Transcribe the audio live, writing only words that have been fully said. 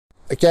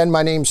Again,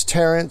 my name's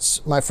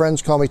Terrence. My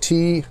friends call me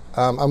T.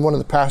 I'm one of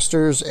the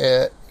pastors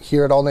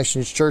here at All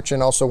Nations Church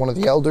and also one of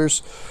the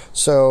elders.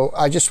 So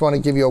I just want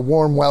to give you a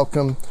warm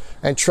welcome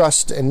and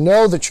trust and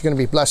know that you're going to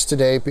be blessed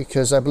today,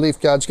 because I believe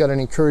God's got an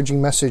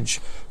encouraging message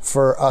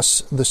for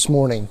us this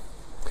morning.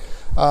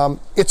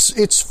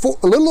 It's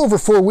a little over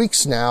 4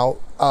 weeks now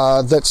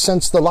that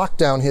since the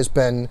lockdown has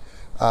been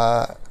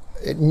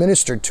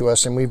administered to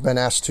us, and we've been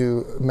asked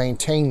to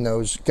maintain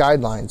those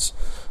guidelines,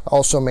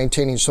 also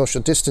maintaining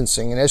social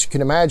distancing. And as you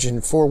can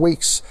imagine, 4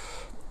 weeks,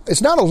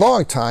 it's not a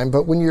long time,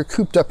 but when you're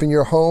cooped up in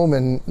your home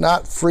and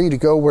not free to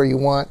go where you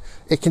want,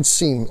 it can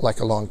seem like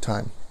a long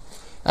time.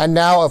 And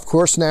now, of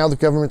course, the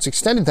government's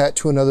extended that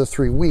to another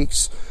 3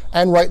 weeks,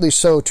 and rightly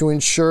so, to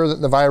ensure that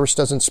the virus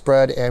doesn't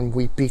spread and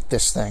we beat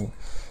this thing.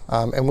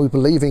 And we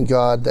believe in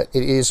God that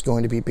it is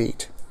going to be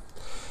beat.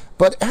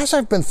 But as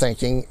I've been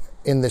thinking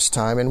in this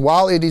time, and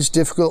while it is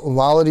difficult and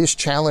while it is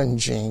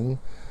challenging,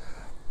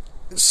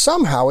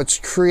 somehow it's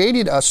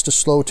created us to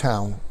slow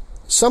down.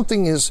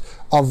 Something is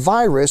a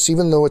virus,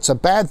 even though it's a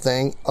bad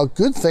thing, a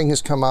good thing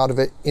has come out of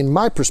it, in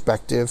my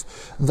perspective,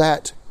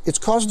 that it's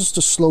caused us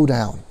to slow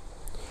down.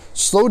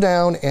 Slow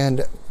down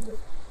and,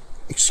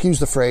 excuse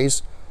the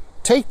phrase,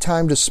 take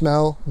time to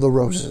smell the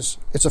roses.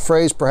 It's a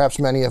phrase perhaps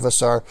many of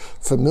us are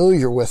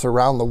familiar with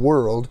around the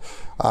world.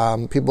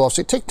 People all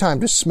say, take time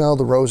to smell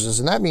the roses.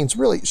 And that means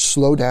really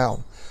slow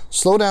down.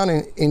 Slow down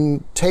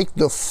and take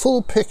the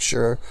full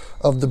picture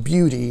of the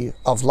beauty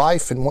of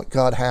life and what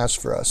God has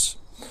for us.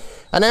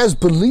 And as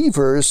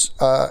believers,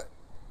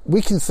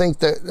 we can think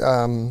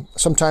that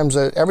sometimes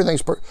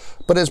everything's...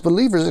 But as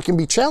believers, it can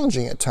be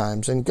challenging at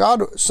times. And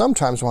God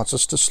sometimes wants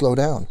us to slow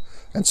down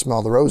and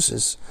smell the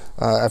roses.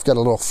 I've got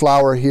a little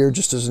flower here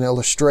just as an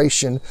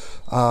illustration.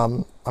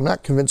 I'm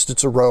not convinced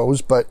it's a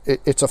rose, but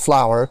it's a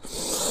flower.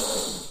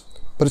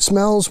 But it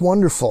smells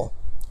wonderful.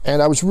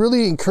 And I was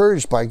really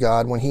encouraged by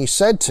God when He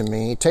said to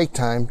me, take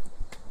time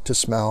to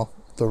smell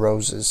the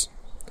roses.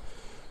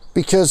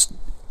 Because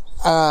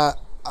a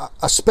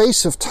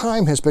space of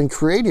time has been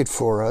created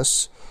for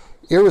us,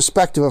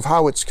 irrespective of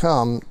how it's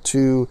come,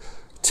 to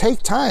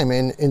take time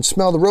and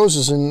smell the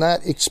roses. And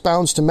that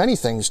expounds to many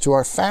things, to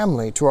our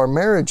family, to our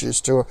marriages,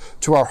 to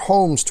our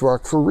homes, to our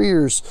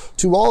careers,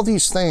 to all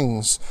these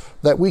things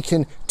that we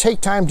can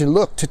take time to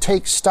look, to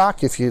take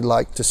stock, if you'd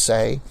like to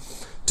say,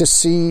 to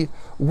see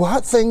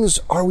what things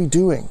are we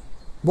doing?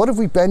 What have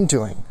we been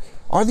doing?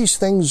 Are these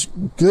things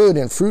good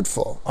and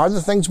fruitful? Are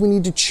there things we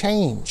need to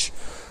change?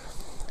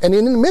 And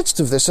in the midst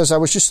of this, as I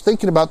was just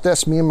thinking about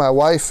this, me and my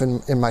wife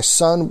and my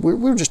son, we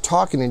were just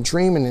talking and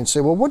dreaming and say,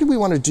 well, what do we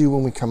want to do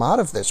when we come out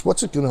of this?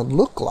 What's it going to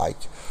look like?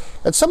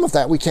 And some of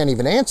that we can't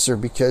even answer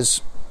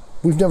because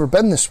we've never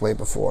been this way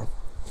before.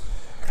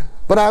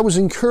 But I was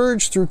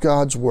encouraged through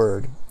God's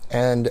Word.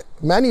 And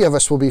many of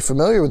us will be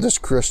familiar with this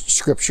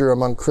scripture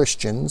among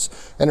Christians,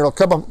 and it'll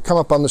come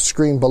up on the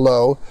screen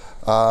below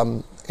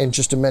in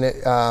just a minute.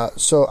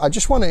 So I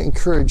just want to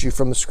encourage you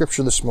from the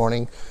scripture this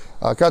morning.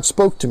 God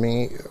spoke to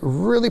me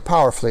really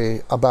powerfully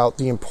about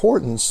the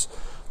importance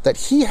that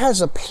He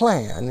has a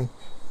plan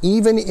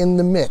even in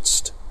the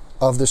midst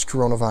of this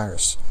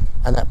coronavirus.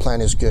 And that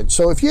plan is good.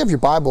 So if you have your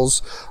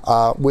Bibles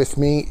with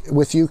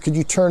you, could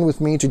you turn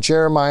with me to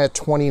Jeremiah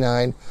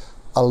 29,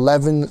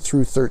 11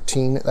 through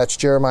 13. That's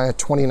Jeremiah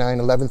 29,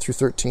 11 through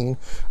 13.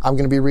 I'm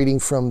going to be reading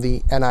from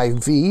the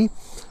NIV.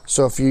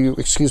 So if you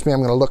excuse me, I'm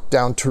going to look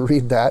down to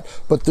read that.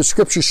 But the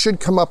scripture should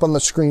come up on the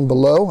screen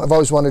below. I've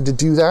always wanted to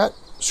do that.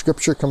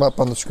 Scripture come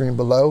up on the screen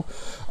below.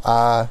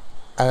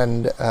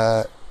 And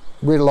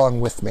read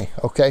along with me.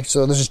 Okay,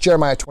 so this is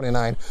Jeremiah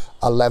 29,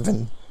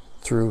 11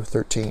 through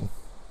 13.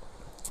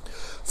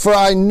 For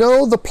I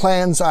know the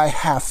plans I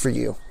have for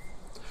you,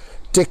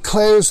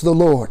 declares the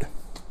Lord.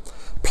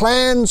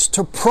 Plans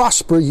to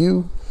prosper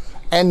you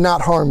and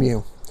not harm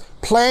you.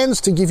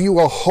 Plans to give you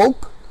a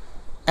hope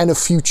and a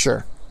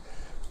future.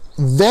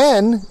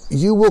 Then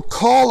you will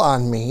call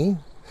on me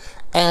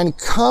and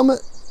come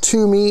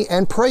to me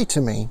and pray to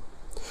me,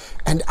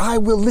 and I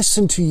will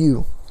listen to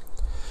you.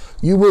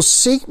 You will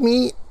seek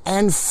me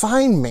and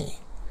find me,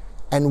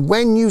 and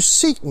when you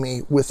seek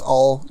me with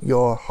all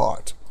your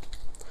heart.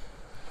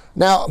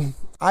 Now,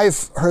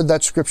 I've heard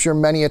that scripture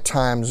many a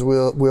times.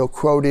 We'll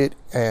quote it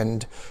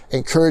and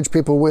encourage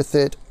people with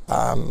it.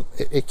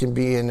 It can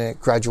be in a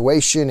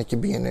graduation. It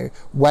can be in a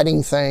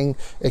wedding thing.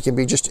 It can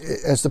be just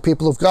as the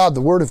people of God,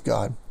 the Word of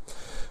God.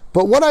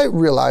 But what I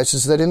realize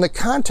is that in the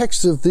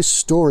context of this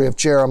story of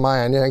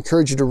Jeremiah, and I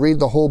encourage you to read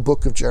the whole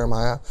book of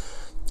Jeremiah,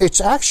 it's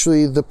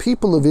actually the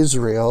people of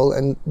Israel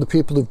and the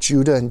people of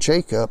Judah and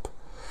Jacob.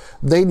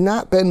 They'd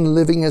not been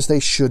living as they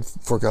should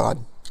for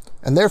God.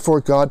 And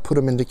therefore God put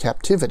them into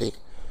captivity.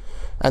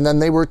 And then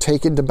they were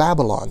taken to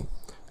Babylon.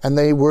 And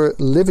they were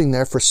living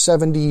there for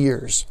 70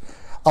 years.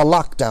 A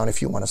lockdown, if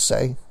you want to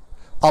say.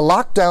 A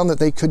lockdown that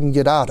they couldn't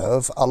get out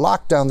of. A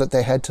lockdown that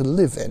they had to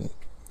live in.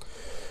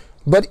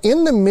 But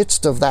in the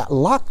midst of that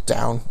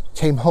lockdown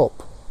came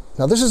hope.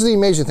 Now this is the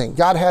amazing thing.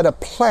 God had a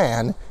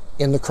plan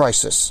in the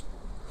crisis.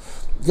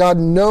 God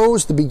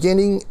knows the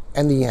beginning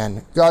and the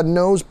end. God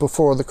knows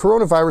before. The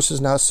coronavirus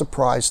is not a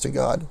surprise to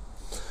God.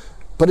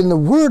 But in the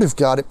Word of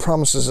God, it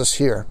promises us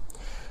here.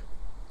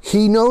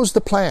 He knows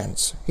the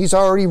plans. He's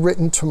already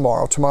written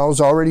tomorrow.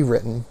 Tomorrow's already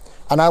written.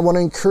 And I want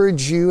to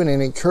encourage you, and it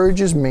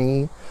encourages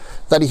me,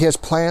 that He has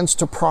plans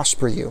to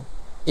prosper you.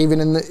 Even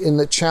in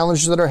the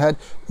challenges that are ahead,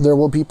 there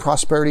will be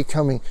prosperity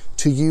coming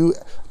to you,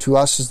 to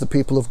us as the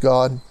people of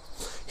God.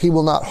 He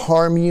will not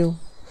harm you.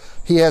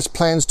 He has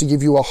plans to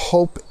give you a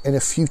hope and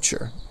a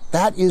future.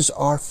 That is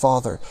our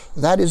Father.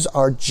 That is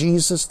our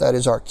Jesus. That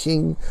is our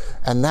King.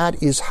 And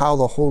that is how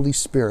the Holy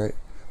Spirit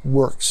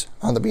works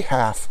on the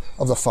behalf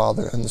of the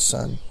Father and the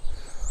Son.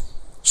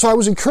 So I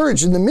was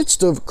encouraged in the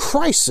midst of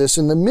crisis,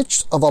 in the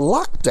midst of a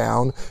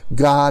lockdown,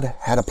 God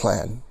had a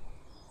plan.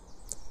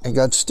 And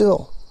God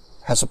still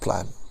has a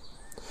plan.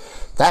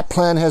 That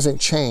plan hasn't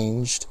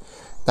changed.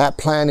 That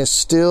plan is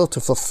still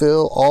to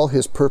fulfill all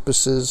His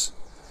purposes.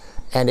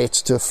 And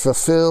it's to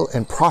fulfill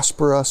and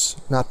prosper us,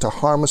 not to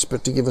harm us,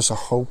 but to give us a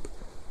hope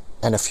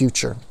and a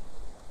future.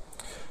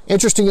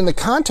 Interesting, in the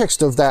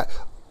context of that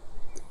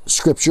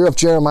scripture of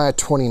Jeremiah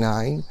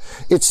 29,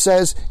 it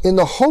says, in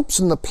the hopes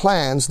and the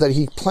plans that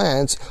He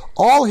plans,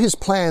 all His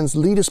plans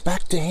lead us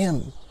back to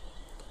Him.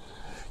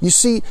 You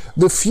see,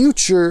 the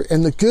future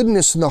and the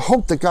goodness and the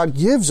hope that God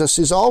gives us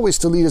is always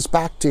to lead us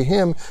back to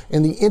Him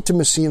in the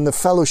intimacy and the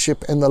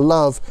fellowship and the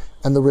love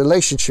and the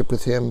relationship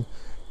with Him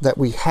that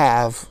we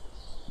have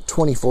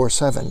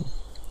 24/7.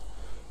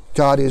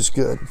 God is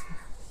good.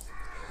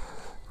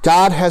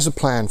 God has a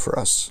plan for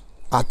us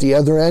at the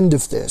other end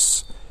of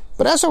this.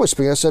 But as I was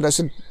speaking, I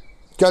said,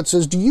 God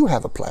says, do you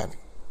have a plan?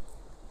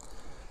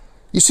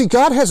 You see,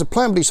 God has a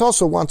plan, but He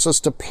also wants us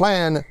to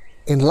plan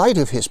in light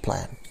of His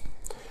plan.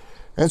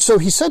 And so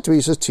He said to me,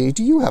 He says, T,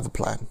 do you have a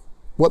plan?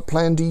 What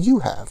plan do you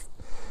have?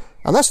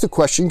 And that's the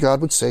question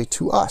God would say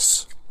to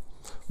us.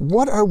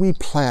 What are we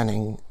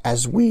planning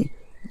as we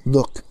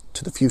look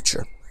to the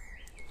future?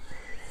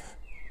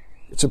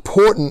 It's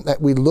important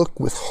that we look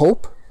with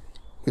hope,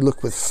 we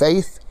look with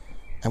faith,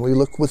 and we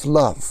look with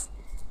love.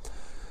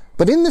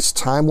 But in this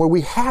time where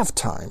we have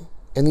time,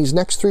 in these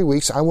next 3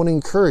 weeks, I want to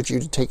encourage you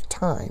to take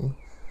time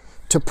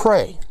to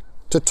pray,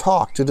 to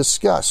talk, to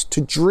discuss,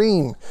 to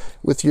dream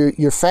with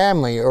your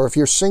family, or if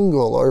you're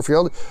single, or if you're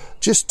older,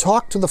 just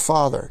talk to the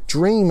Father.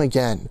 Dream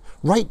again.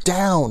 Write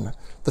down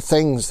the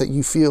things that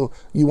you feel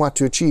you want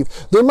to achieve.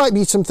 There might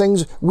be some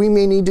things we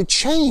may need to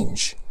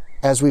change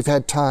as we've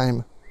had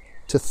time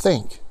to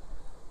think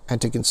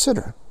and to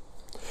consider.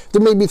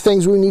 There may be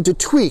things we need to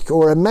tweak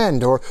or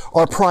amend, or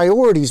our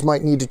priorities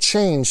might need to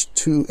change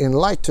to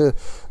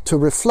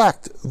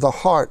reflect the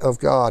heart of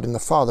God and the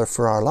Father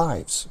for our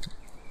lives.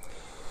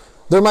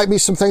 There might be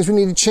some things we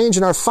need to change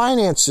in our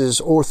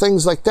finances or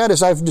things like that.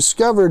 As I've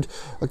discovered,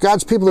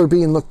 God's people are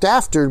being looked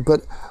after,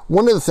 but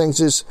one of the things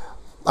is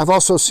I've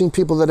also seen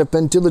people that have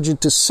been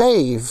diligent to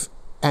save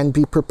and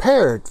be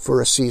prepared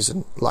for a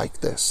season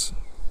like this.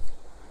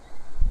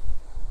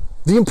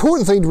 The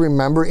important thing to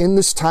remember in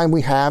this time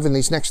we have in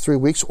these next 3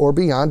 weeks or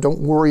beyond, don't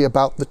worry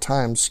about the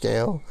time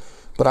scale,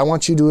 but I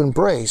want you to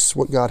embrace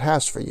what God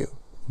has for you.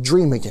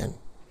 Dream again.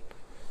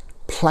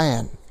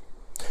 Plan.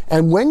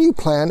 And when you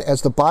plan,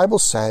 as the Bible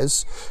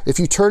says, if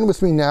you turn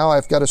with me now,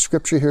 I've got a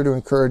scripture here to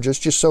encourage us,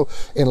 just so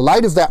in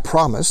light of that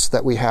promise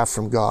that we have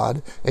from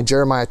God in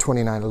Jeremiah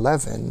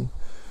 29:11,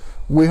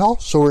 we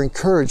also are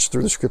encouraged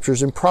through the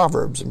scriptures in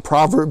Proverbs. And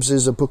Proverbs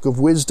is a book of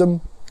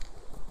wisdom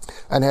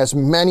and has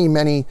many,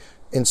 many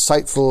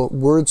insightful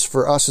words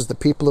for us as the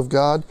people of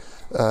God,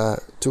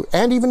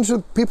 and even to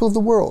the people of the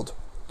world.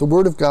 The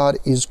Word of God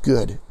is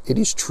good. It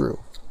is true.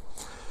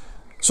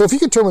 So if you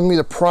could turn with me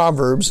to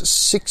Proverbs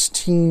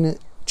 16,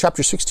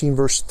 chapter 16,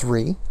 verse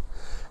 3,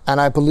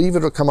 and I believe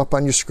it'll come up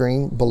on your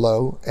screen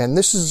below. And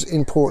this is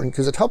important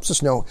because it helps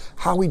us know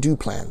how we do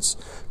plans.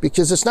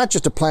 Because it's not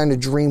just a plan to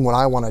dream what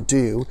I want to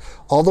do.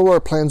 Although our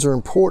plans are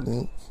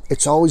important,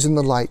 it's always in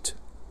the light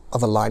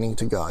of aligning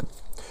to God.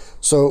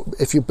 So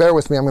if you bear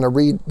with me, I'm going to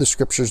read the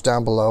scriptures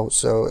down below.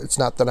 So it's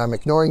not that I'm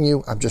ignoring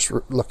you. I'm just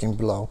looking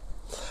below.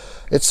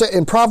 It's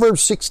in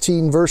Proverbs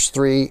 16, verse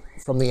 3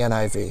 from the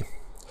NIV.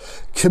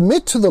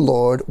 Commit to the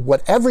Lord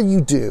whatever you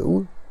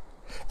do,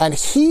 and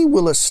He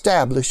will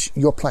establish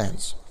your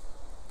plans.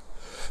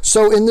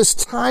 So in this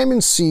time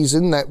and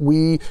season that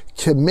we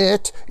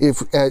commit,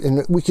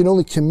 and we can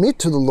only commit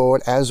to the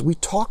Lord as we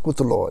talk with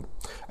the Lord,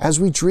 as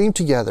we dream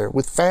together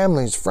with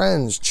families,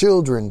 friends,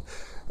 children,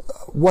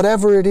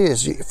 whatever it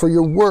is, for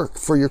your work,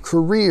 for your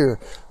career,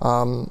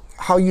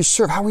 how you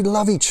serve, how we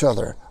love each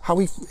other, how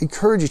we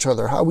encourage each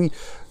other, how we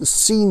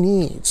see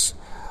needs.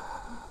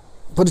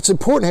 But it's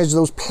important as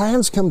those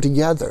plans come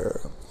together,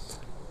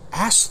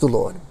 ask the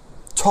Lord,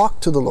 talk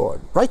to the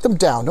Lord, write them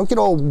down. Don't get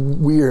all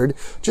weird.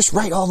 Just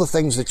write all the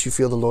things that you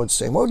feel the Lord's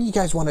saying. What do you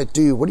guys want to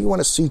do? What do you want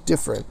to see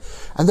different?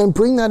 And then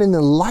bring that in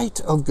the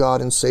light of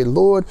God and say,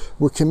 Lord,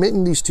 we're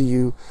committing these to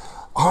you.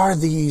 Are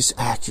these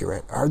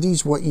accurate? Are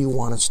these what you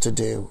want us to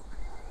do?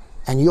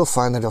 And you'll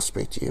find that He'll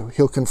speak to you.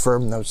 He'll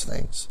confirm those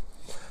things.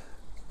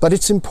 But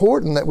it's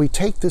important that we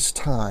take this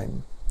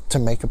time to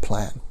make a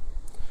plan.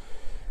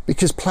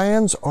 Because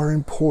plans are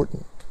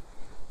important.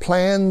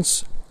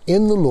 Plans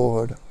in the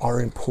Lord are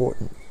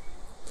important.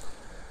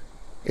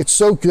 It's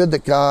so good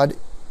that God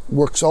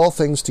works all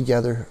things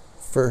together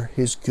for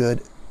his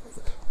good.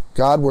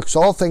 God works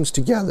all things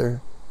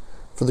together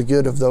for the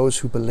good of those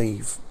who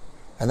believe.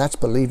 And that's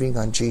believing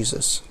on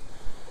Jesus.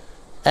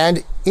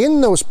 And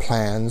in those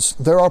plans,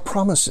 there are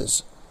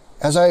promises.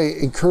 As I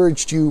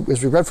encouraged you,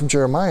 as we read from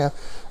Jeremiah,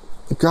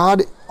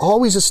 God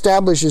always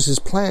establishes his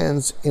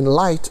plans in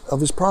light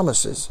of his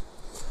promises.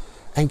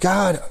 And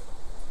God,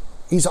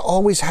 he's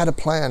always had a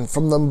plan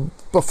from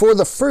before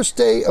the first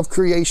day of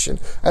creation.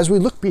 As we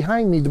look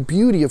behind me, the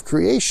beauty of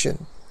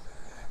creation,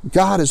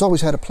 God has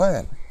always had a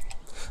plan.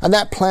 And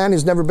that plan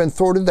has never been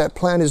thwarted. That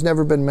plan has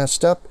never been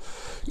messed up.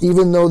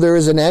 Even though there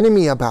is an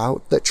enemy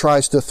about that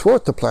tries to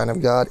thwart the plan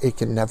of God, it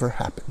can never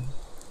happen.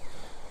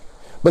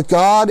 But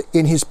God,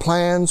 in his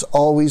plans,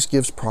 always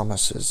gives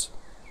promises.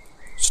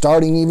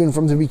 Starting even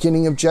from the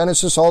beginning of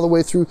Genesis all the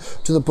way through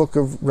to the book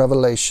of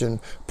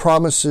Revelation.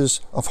 Promises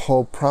of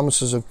hope,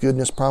 promises of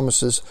goodness,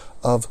 promises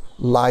of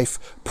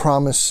life,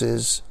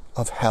 promises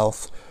of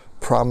health,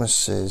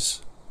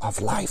 promises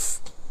of life.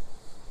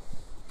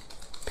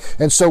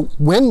 And so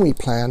when we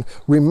plan,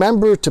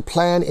 remember to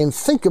plan and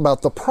think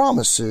about the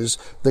promises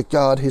that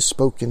God has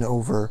spoken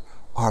over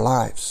our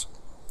lives.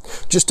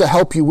 Just to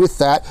help you with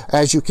that,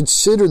 as you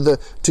consider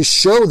to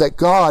show that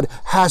God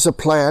has a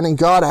plan and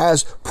God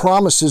has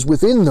promises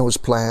within those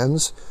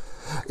plans,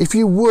 if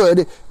you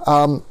would,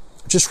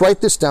 just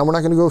write this down. We're not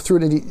going to go through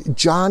it in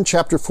John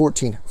chapter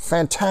 14.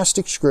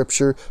 Fantastic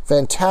scripture,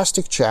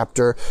 fantastic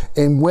chapter,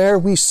 and where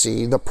we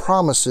see the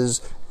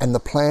promises and the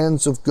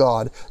plans of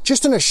God.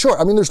 Just in a short,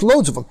 there's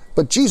loads of them,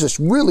 but Jesus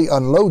really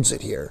unloads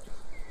it here.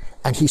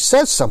 And he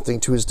says something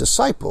to his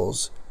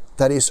disciples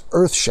that is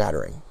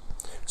earth-shattering.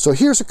 So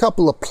here's a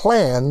couple of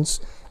plans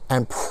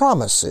and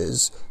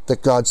promises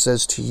that God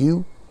says to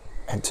you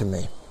and to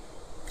me.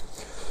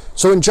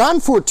 So in John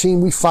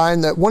 14, we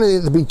find that one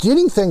of the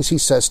beginning things he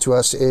says to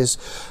us is,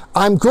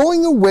 I'm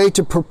going away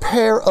to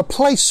prepare a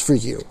place for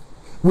you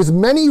with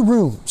many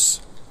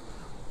rooms.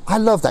 I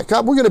love that.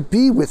 God, we're going to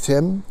be with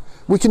him.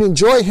 We can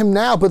enjoy him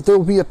now, but there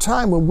will be a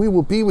time when we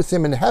will be with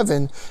him in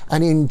heaven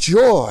and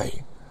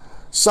enjoy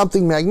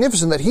something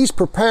magnificent that he's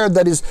prepared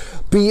that is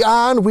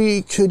beyond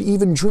we could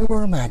even dream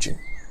or imagine.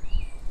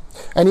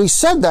 And he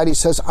said that, he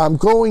says, I'm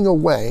going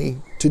away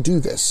to do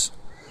this.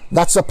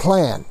 That's a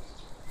plan.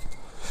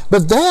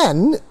 But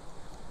then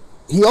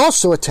he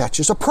also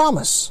attaches a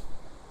promise,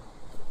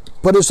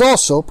 but is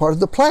also part of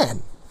the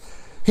plan.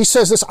 He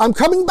says this, I'm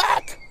coming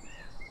back.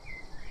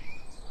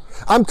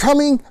 I'm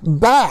coming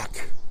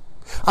back.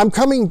 I'm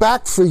coming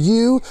back for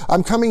you.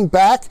 I'm coming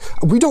back.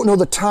 We don't know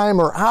the time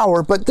or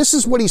hour, but this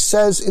is what he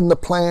says in the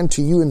plan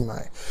to you and me.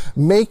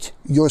 Make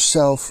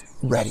yourself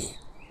ready.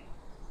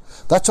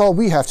 That's all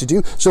we have to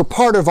do. So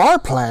part of our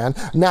plan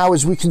now,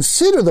 as we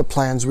consider the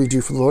plans we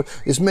do for the Lord,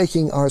 is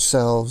making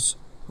ourselves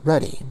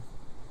ready.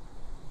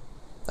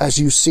 As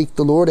you seek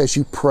the Lord, as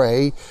you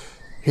pray,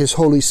 his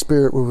Holy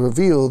Spirit will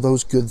reveal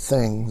those good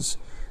things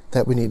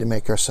that we need to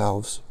make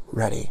ourselves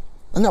ready.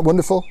 Isn't that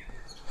wonderful?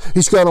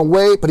 He's gone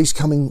away, but he's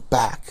coming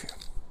back.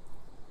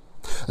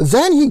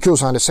 Then he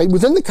goes on to say,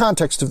 within the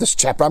context of this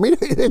chapter,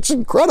 it's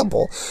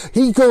incredible.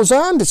 He goes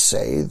on to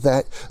say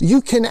that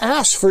you can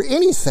ask for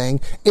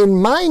anything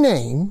in my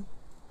name,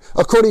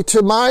 according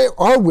to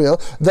our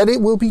will, that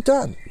it will be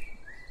done.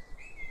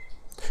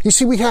 You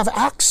see, we have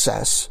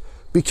access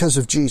because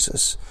of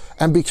Jesus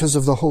and because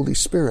of the Holy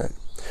Spirit.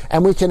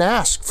 And we can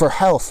ask for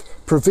health,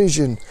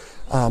 provision,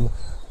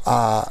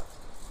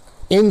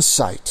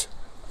 insight,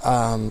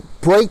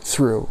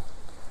 breakthrough,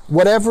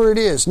 whatever it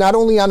is, not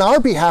only on our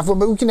behalf, but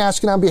we can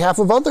ask it on behalf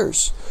of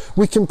others.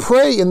 We can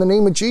pray in the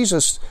name of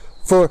Jesus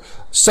for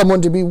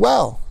someone to be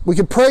well. We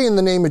can pray in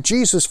the name of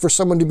Jesus for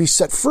someone to be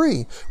set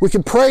free. We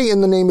can pray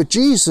in the name of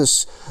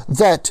Jesus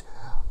that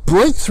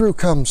breakthrough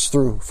comes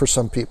through for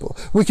some people.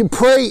 We can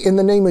pray in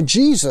the name of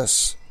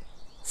Jesus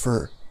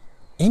for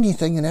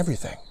anything and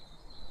everything,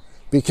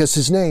 because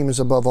his name is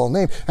above all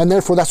name. And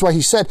therefore, that's why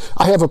he said,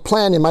 I have a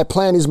plan, and my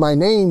plan is my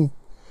name,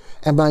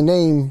 and my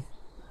name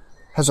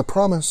has a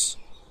promise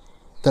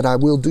that I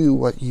will do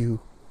what you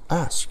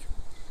ask.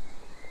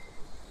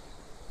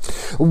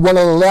 One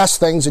of the last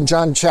things in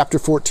John chapter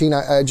 14,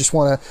 I just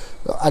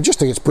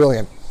think it's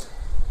brilliant.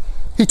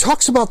 He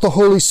talks about the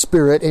Holy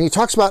Spirit, and he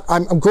talks about,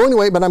 I'm going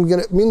away, but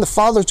me and the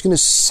Father's going to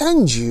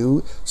send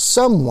you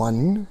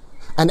someone,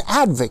 an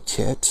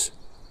advocate,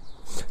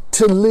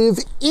 to live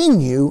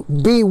in you,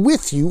 be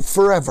with you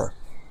forever.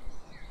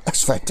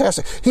 That's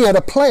fantastic. He had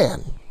a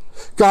plan.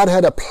 God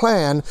had a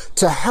plan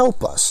to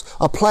help us,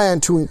 a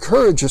plan to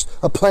encourage us,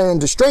 a plan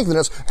to strengthen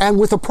us, and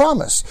with a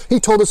promise. He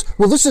told us,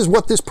 well, this is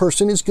what this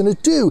person is going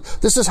to do.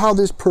 This is how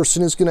this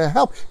person is going to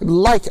help.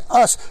 Like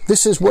us,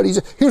 this is what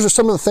here's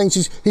some of the things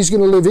he's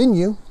going to live in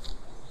you.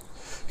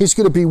 He's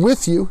going to be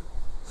with you.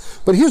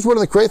 But here's one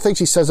of the great things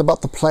he says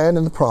about the plan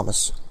and the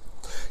promise.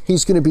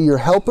 He's going to be your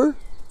helper.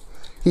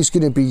 He's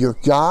going to be your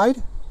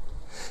guide.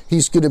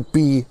 He's going to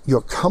be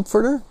your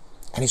comforter.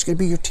 And he's going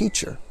to be your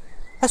teacher.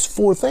 That's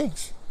 4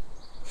 things.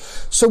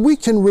 So we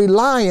can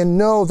rely and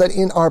know that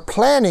in our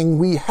planning,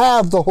 we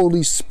have the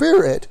Holy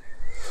Spirit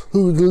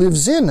who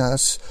lives in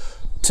us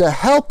to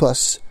help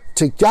us,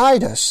 to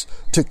guide us,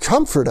 to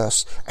comfort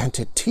us, and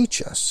to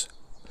teach us.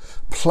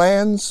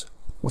 Plans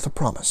with a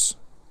promise.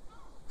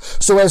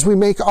 So as we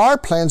make our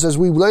plans, as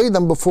we lay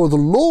them before the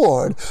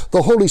Lord,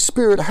 the Holy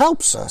Spirit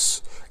helps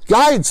us,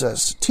 guides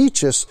us,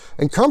 teaches us,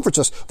 and comforts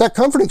us. That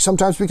comforting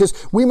sometimes because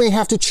we may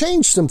have to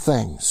change some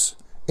things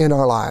in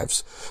our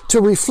lives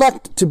to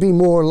reflect, to be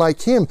more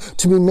like Him,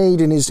 to be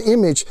made in His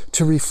image,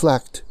 to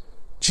reflect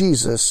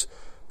Jesus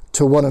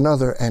to one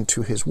another and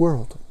to His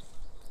world.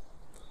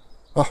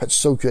 Oh, it's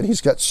so good.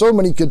 He's got so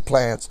many good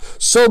plans,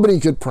 so many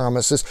good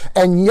promises,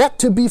 and yet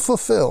to be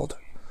fulfilled.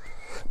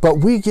 But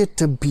we get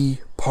to be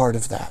part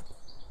of that.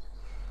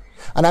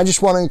 And I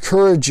just want to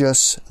encourage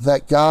us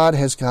that God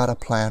has got a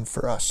plan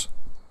for us.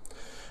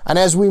 And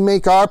as we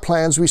make our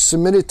plans, we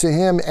submit it to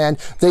Him and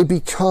they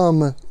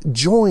become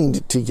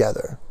joined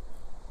together.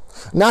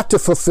 Not to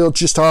fulfill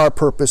just our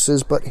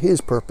purposes, but His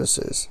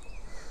purposes.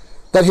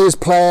 That His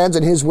plans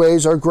and His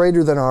ways are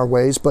greater than our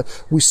ways,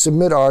 but we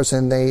submit ours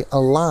and they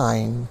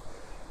align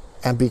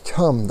and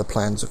become the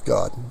plans of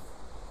God.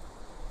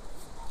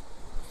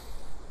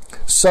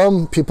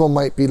 Some people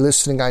might be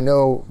listening. I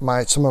know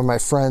some of my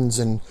friends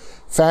and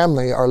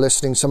family are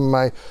listening. Some of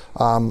my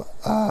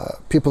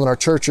people in our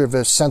church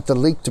have sent the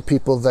link to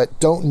people that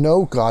don't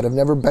know God, have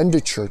never been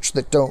to church,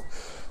 that don't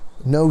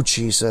know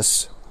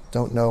Jesus,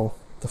 don't know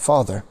the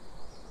Father.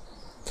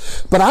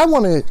 But I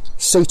want to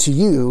say to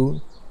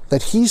you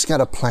that He's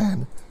got a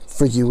plan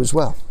for you as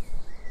well.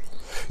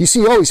 You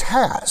see, He always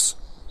has.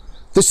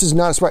 This is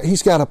not a surprise.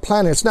 He's got a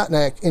plan. It's not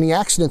any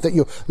accident that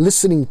you're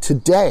listening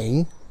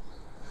today.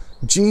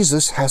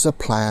 Jesus has a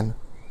plan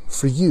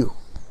for you.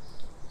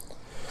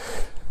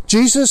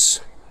 Jesus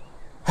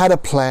had a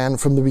plan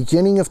from the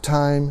beginning of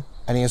time,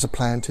 and He has a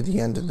plan to the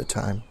end of the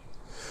time.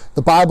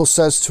 The Bible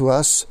says to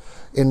us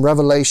in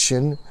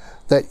Revelation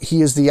that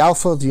He is the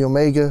Alpha, the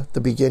Omega,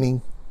 the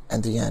beginning,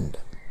 and the end.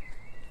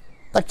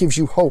 That gives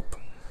you hope.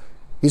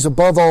 He's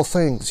above all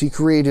things. He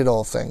created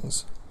all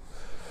things.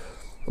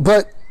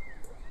 But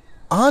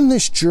on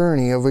this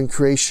journey of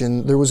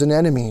creation, there was an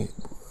enemy,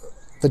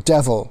 the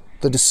devil,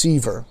 the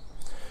deceiver,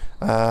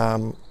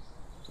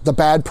 the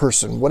bad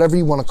person, whatever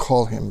you want to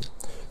call him,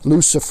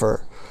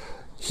 Lucifer.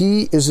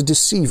 He is a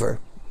deceiver,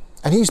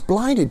 and he's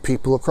blinded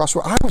people across the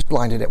world. I was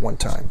blinded at one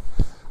time.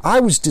 I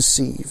was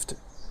deceived.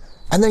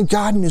 And then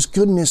God in His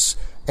goodness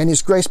and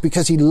His grace,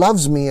 because He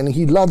loves me and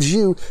He loves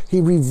you,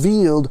 He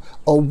revealed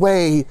a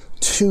way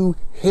to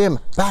Him,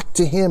 back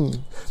to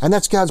Him. And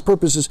that's God's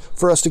purpose, is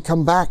for us to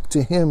come back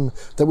to Him,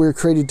 that we were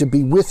created to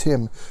be with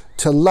Him,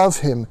 to love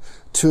Him,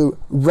 to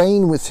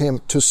reign with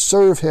Him, to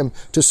serve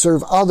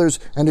others,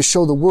 and to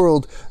show the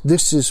world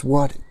this is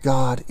what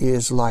God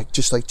is like,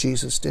 just like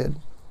Jesus did.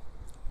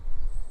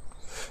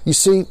 You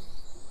see,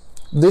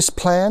 this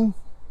plan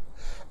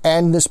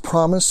and this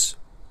promise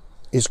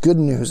is good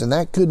news, and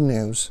that good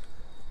news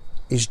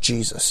is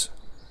Jesus.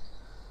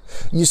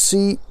 You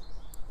see,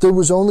 there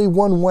was only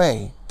one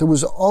way, there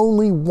was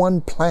only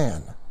one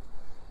plan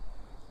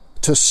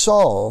to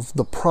solve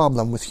the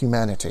problem with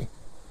humanity.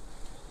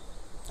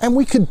 And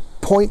we could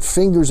point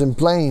fingers and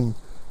blame,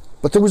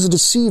 but there was a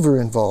deceiver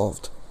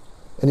involved,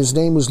 and his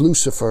name was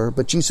Lucifer,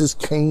 but Jesus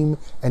came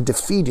and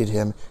defeated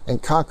him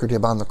and conquered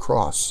him on the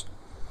cross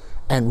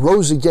and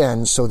rose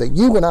again so that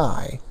you and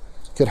I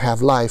could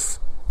have life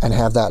and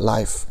have that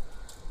life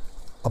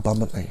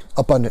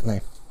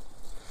abundantly.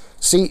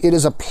 See, it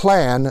is a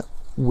plan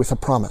with a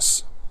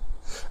promise,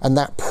 and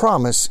that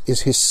promise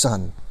is His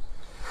Son.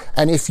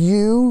 And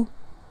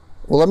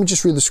let me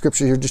just read the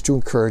scripture here just to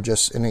encourage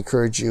us and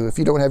encourage you. If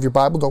you don't have your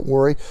Bible, don't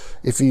worry.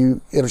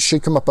 It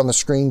should come up on the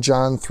screen,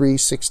 John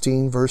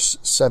 3:16, verse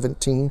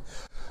 17.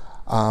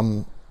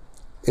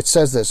 It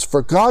says this,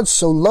 "For God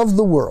so loved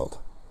the world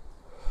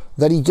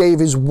that He gave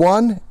His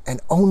one and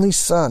only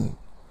Son,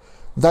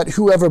 that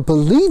whoever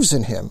believes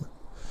in Him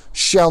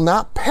shall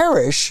not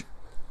perish,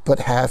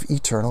 but have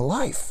eternal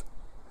life.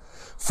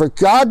 For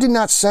God did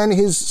not send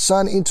His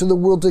Son into the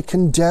world to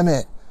condemn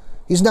it."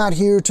 He's not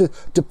here to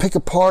pick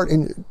apart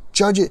and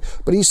judge it,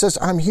 but He says,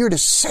 I'm here to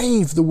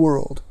save the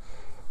world.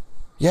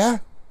 Yeah?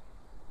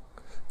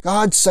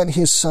 God sent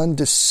His Son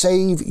to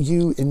save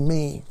you and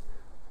me.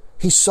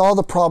 He saw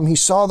the problem. He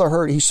saw the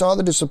hurt. He saw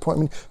the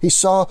disappointment. He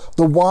saw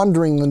the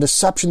wandering, the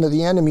deception that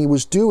the enemy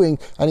was doing,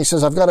 and He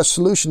says, I've got a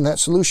solution. That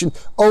solution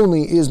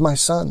only is my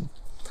Son,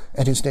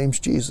 and His name's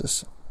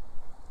Jesus.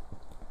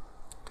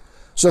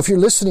 So if you're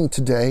listening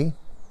today,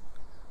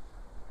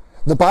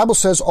 the Bible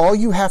says all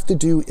you have to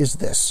do is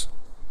this,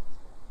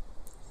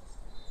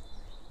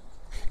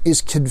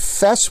 is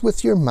confess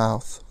with your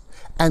mouth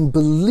and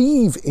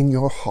believe in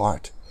your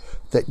heart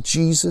that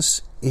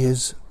Jesus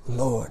is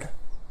Lord.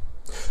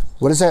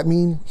 What does that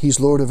mean? He's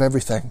Lord of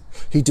everything.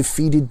 He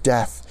defeated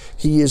death.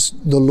 He is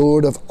the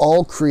Lord of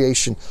all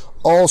creation,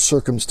 all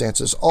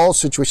circumstances, all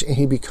situations, and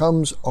He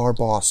becomes our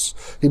boss.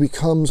 He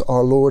becomes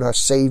our Lord, our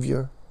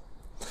Savior.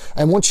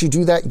 And once you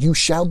do that, you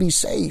shall be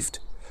saved.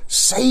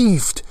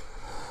 Saved.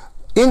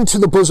 into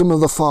the bosom of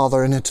the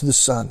Father and into the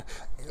Son,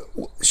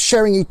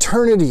 sharing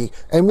eternity.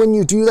 And when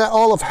you do that,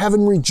 all of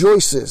heaven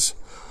rejoices.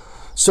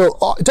 So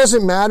it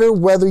doesn't matter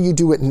whether you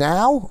do it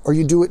now or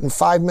you do it in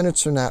 5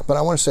 minutes or not, but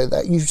I want to say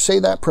that you say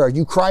that prayer,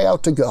 you cry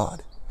out to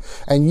God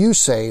and you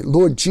say,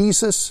 Lord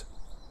Jesus,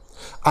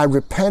 I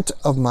repent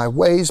of my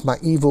ways, my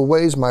evil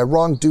ways, my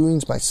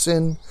wrongdoings, my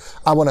sin.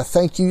 I want to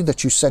thank you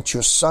that you sent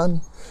your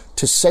Son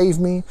to save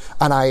me,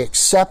 and I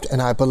accept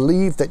and I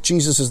believe that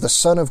Jesus is the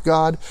Son of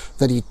God,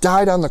 that he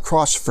died on the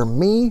cross for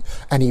me,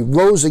 and he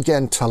rose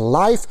again to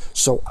life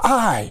so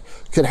I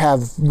could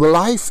have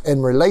life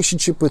and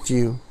relationship with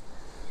you.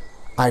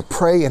 I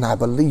pray and I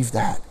believe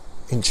that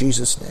in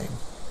Jesus' name.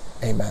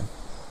 Amen.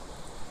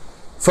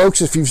 Folks,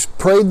 if you've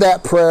prayed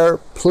that prayer,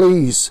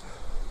 please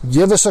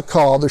give us a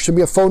call. There should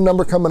be a phone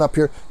number coming up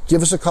here.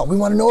 Give us a call. We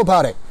want to know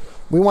about it.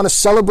 We want to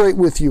celebrate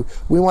with you.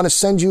 We want to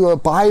send you a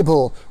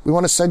Bible. We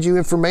want to send you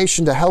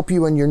information to help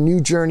you in your new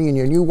journey and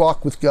your new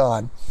walk with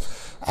God.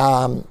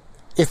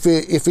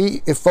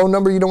 If phone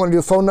number, you don't want to do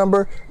a phone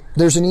number,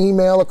 there's an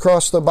email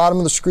across the bottom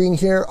of the screen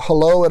here,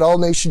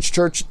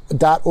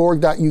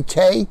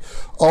 hello@allnationschurch.org.uk,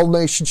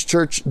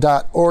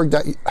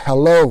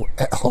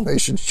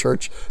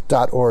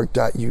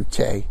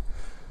 hello@allnationschurch.org.uk.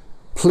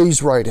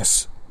 Please write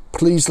us.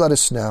 Please let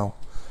us know,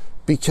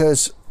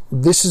 because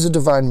this is a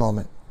divine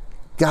moment.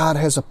 God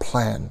has a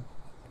plan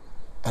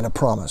and a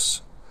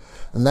promise,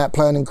 and that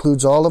plan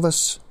includes all of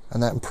us,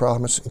 and that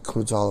promise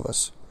includes all of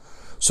us.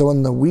 So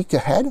in the week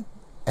ahead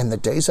and the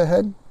days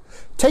ahead,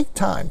 take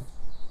time.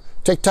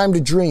 Take time to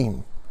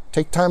dream.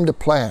 Take time to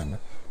plan.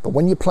 But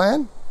when you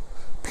plan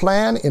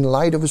in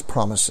light of his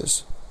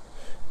promises,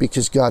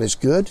 because God is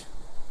good,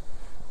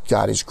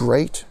 God is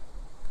great,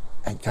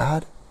 and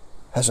God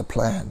has a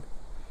plan,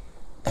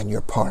 and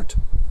you're part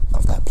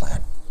of that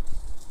plan.